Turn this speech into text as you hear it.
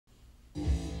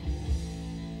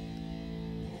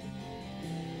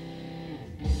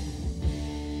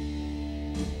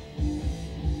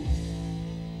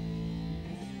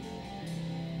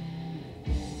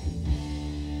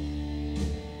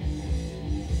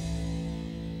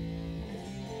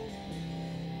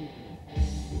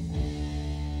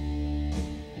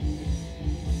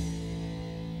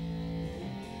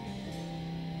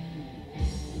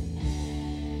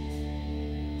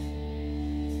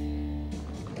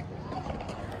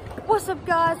What's up,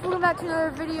 guys? Welcome back to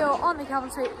another video on the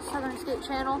Calvin Southern Skate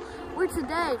channel. We're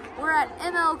at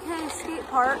MLK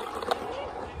Skatepark,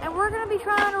 and we're gonna be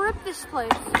trying to rip this place.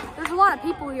 There's a lot of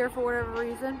people here for whatever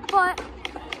reason, but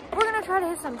we're gonna try to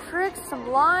hit some tricks,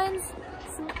 some lines,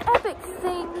 some epic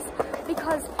things,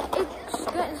 because it's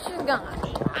just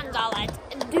gonna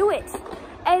do it.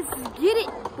 Let's get it,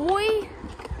 boy.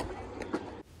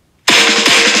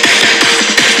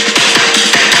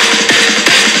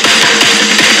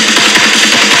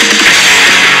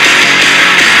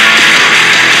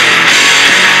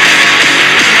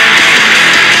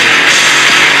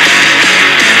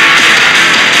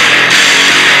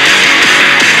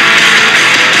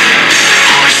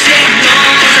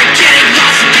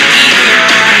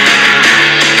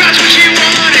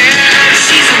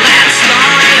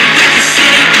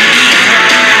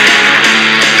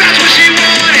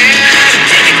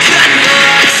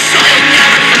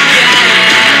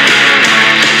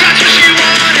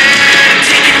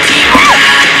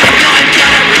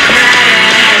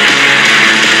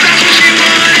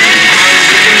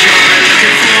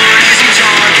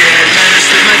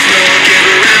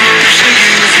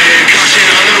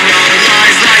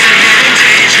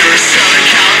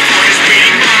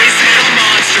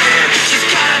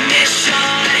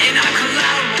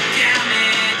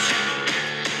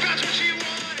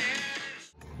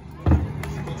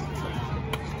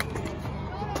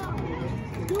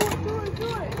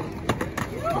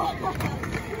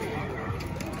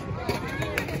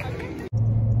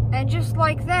 And just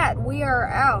like that, we are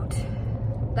out.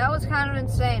 That was kind of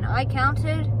insane. I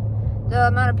counted the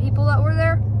amount of people that were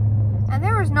there, and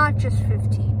there was not just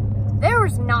 15. There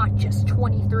was not just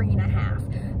 23 and a half.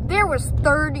 There was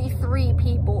 33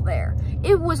 people there.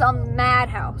 It was a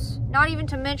madhouse. Not even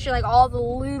to mention like all the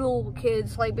little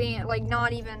kids like being like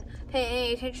not even paying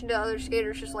any attention to other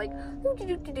skaters, just like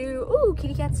ooh,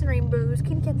 kitty cats and rainbows,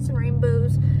 kitty cats and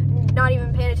rainbows. Not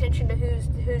even paying attention to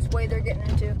whose way they're getting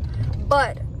into.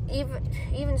 But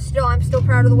even still, I'm still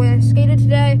proud of the way I skated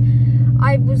today.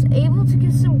 I was able to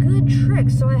get some good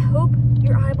tricks, so I hope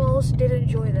your eyeballs did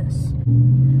enjoy this.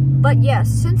 But yes,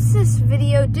 since this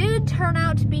video did turn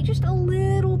out to be just a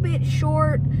little bit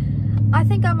short, I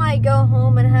think I might go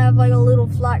home and have like a little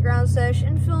flat ground sesh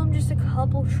and film just a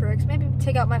couple tricks. Maybe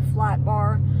take out my flat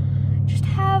bar. Just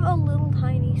have a little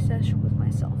tiny session with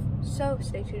myself. So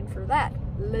stay tuned for that.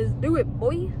 Let's do it,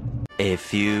 boy. A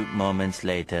few moments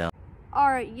later.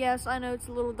 Alright, yes, I know it's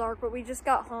a little dark, but we just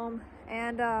got home,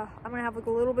 and I'm gonna have like a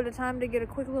little bit of time to get a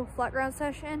quick little flat ground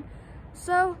session.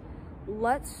 So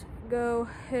let's go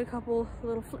hit a couple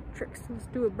little flip tricks. Let's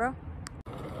do it, bro.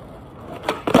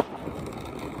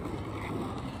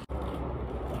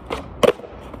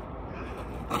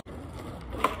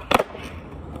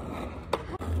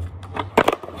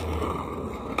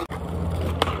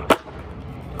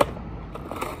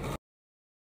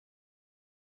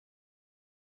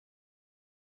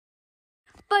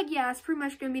 But yeah, that's pretty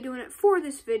much going to be doing it for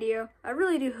this video. I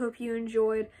really do hope you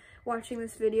enjoyed watching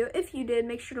this video. If you did,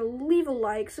 make sure to leave a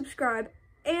like, subscribe,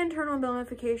 and turn on bell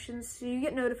notifications so you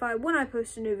get notified when I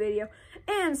post a new video.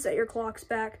 And set your clocks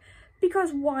back,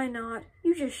 because why not?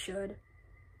 You just should.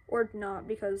 Or not,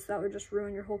 because that would just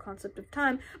ruin your whole concept of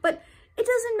time. But it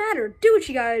doesn't matter. Do what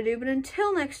you gotta do. But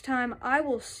until next time, I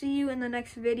will see you in the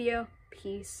next video.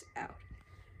 Peace out.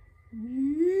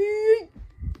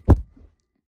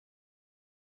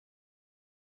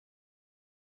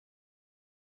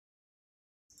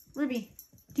 Ruby,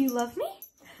 do you love me?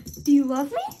 Do you love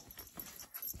me?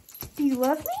 Do you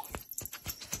love me?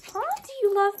 Huh? Do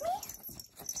you love me?